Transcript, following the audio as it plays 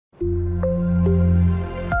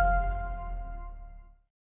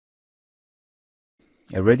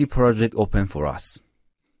a ready project open for us.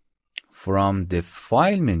 From the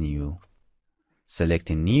File menu, select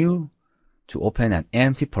New to open an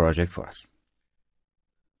empty project for us.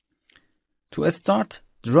 To start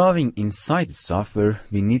drawing inside the software,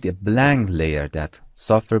 we need a blank layer that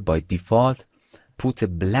software by default put a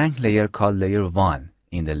blank layer called Layer 1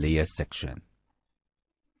 in the Layer section.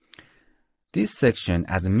 This section,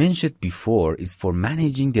 as mentioned before, is for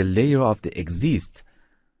managing the layer of the exist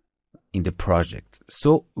in the project,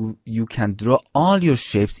 so you can draw all your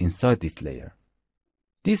shapes inside this layer.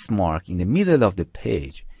 This mark in the middle of the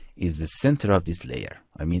page is the center of this layer,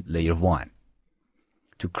 I mean Layer 1.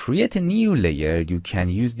 To create a new layer, you can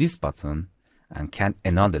use this button and can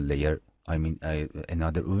another layer, I mean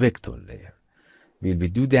another vector layer. We will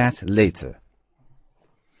do that later.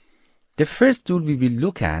 The first tool we will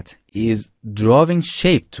look at is Drawing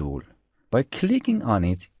Shape tool. By clicking on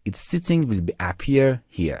it, its setting will appear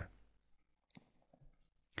here.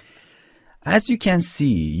 As you can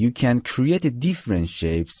see, you can create different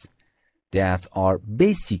shapes that are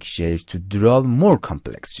basic shapes to draw more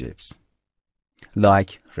complex shapes,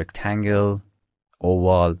 like rectangle,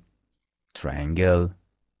 oval, triangle,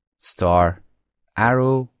 star,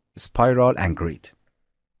 arrow, spiral, and grid.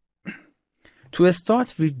 To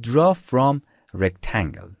start, we draw from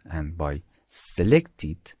rectangle, and by select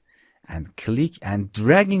it and click and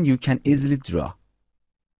dragging, you can easily draw.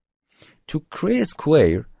 To create a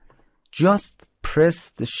square, just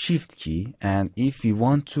press the Shift key, and if you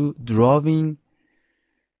want to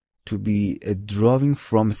be a drawing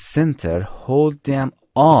from center, hold down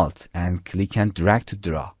Alt and click and drag to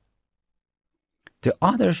draw. The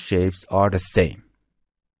other shapes are the same.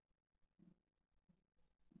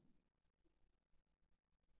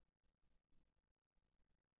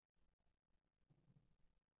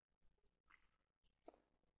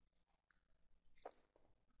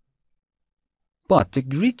 But the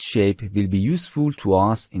grid shape will be useful to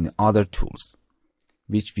us in other tools,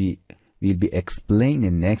 which we will be explained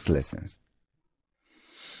in next lessons.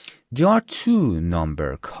 There are two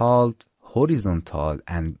numbers called horizontal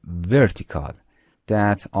and vertical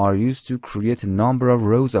that are used to create a number of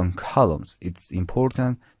rows and columns. It's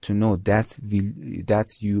important to know that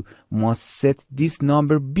you must set this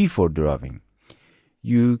number before drawing.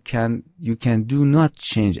 You can do not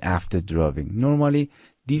change after drawing. Normally,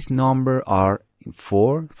 these numbers are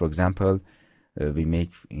 4, for example, we make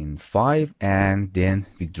in 5 and then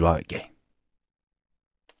we draw again.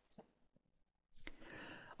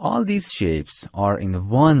 All these shapes are in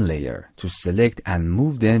one layer. To select and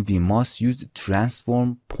move them, we must use the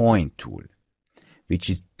Transform Point tool, which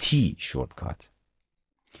is T shortcut.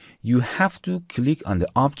 You have to click on the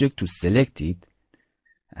object to select it,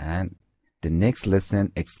 and the next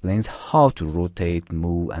lesson explains how to rotate,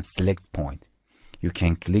 move, and select point. You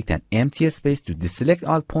can click an empty space to deselect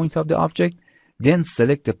all points of the object, then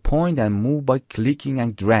select the point and move by clicking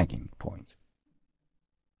and dragging point.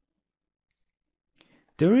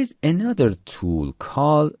 There is another tool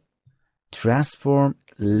called Transform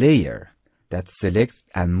Layer that selects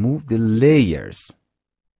and moves the layers.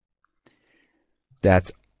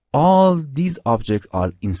 That all these objects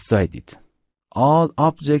are inside it. All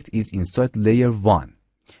object is inside layer 1.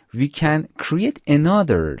 We can create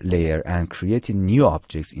another layer and create new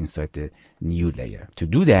objects inside the new layer. To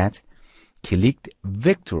do that, click the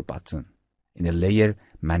Vector button in the Layer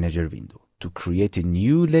Manager window to create a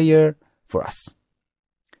new layer for us.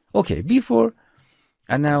 Okay,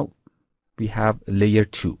 and now we have layer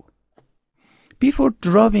 2. Before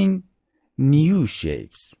drawing new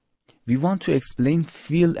shapes, we want to explain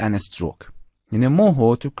fill and stroke. In a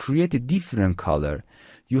Moho, to create a different color,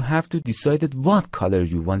 you have to decide what color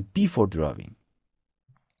you want before drawing.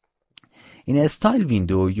 In a style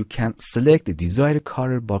window, you can select the desired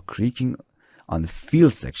color by clicking on the fill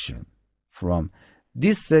section. From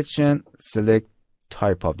this section, select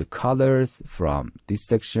type of the colors. From this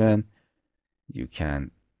section, you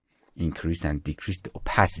can increase and decrease the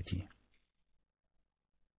opacity.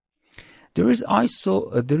 There is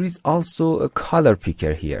also a color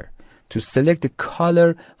picker here to select the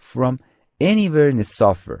color from anywhere in the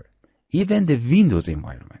software, even the Windows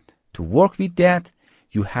environment. To work with that,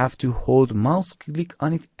 you have to hold mouse click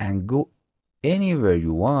on it and go anywhere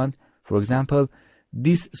you want. For example,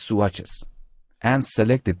 these swatches, and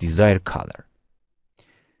select the desired color.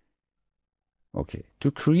 Okay,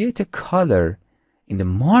 to create a color in the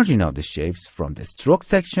margin of the shapes from the stroke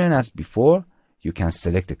section as before, you can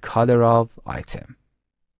select the color of item.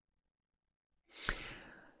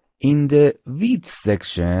 In the width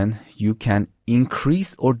section, you can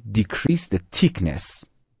increase or decrease the thickness.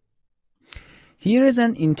 Here is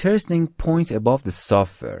an interesting point about the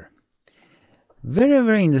software.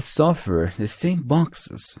 Wherever in the software, the same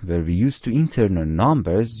boxes where we used to enter the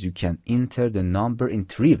numbers, you can enter the number in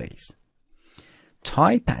 3 ways.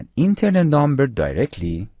 Type and enter the number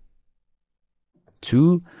directly.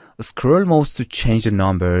 2. Scroll mouse to change the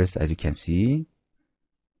numbers, as you can see.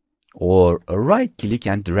 Or right click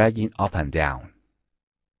and drag it up and down.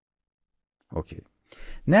 Okay.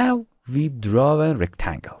 Now we draw a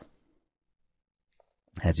rectangle.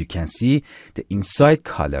 As you can see, the inside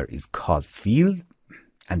color is called fill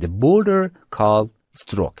and the border called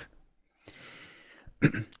stroke.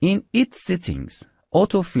 In its settings,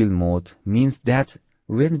 autofill mode means that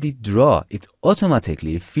when we draw, it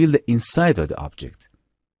automatically fills the inside of the object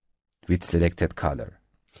with selected color.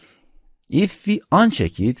 If we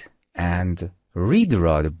uncheck it and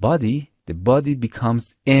redraw the body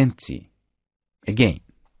becomes empty. Again,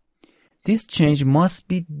 this change must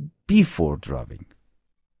be before drawing.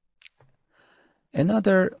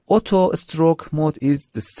 Another auto stroke mode is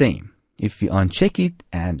the same. If we uncheck it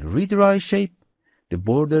and redraw a shape, the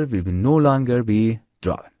border will no longer be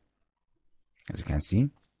drawn, as you can see.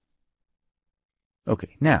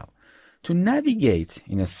 Okay, now to navigate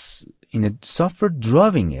in a software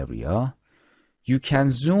drawing area, you can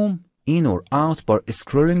zoom in or out by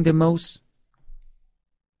scrolling the mouse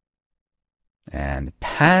and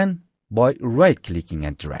pan by right-clicking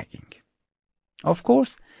and dragging. Of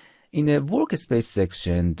course, in the workspace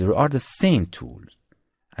section, there are the same tools,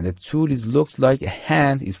 and the tool looks like a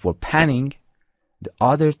hand is for panning, the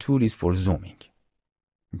other tool is for zooming.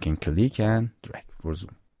 You can click and drag for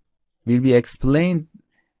zoom. We'll be explained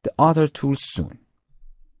the other tools soon.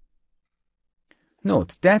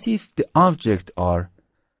 Note that if the objects are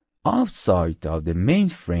outside of the main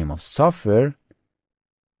frame of software,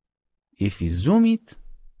 if we zoom in,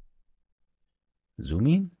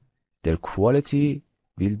 their quality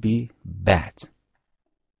will be bad.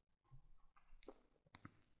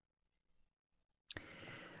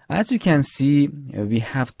 As you can see, we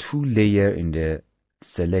have 2 layers in the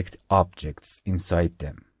select objects inside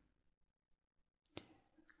them.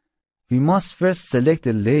 We must first select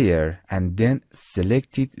the layer and then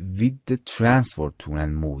select it with the transfer tool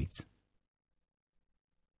and move it.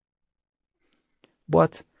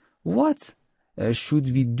 But what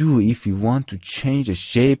should we do if we want to change the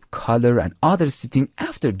shape, color, and other setting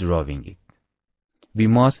after drawing it? We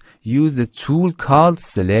must use the tool called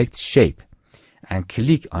Select Shape and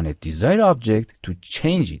click on a desired object to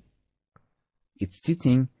change it. It's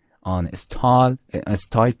sitting on a style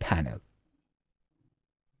panel.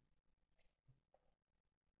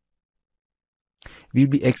 We'll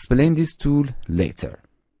be explaining this tool later.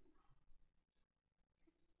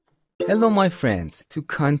 Hello my friends, to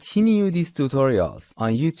continue these tutorials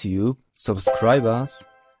on YouTube, subscribe us,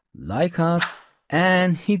 like us,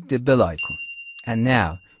 and hit the bell icon. And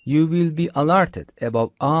now you will be alerted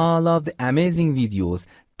about all of the amazing videos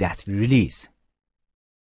that we release.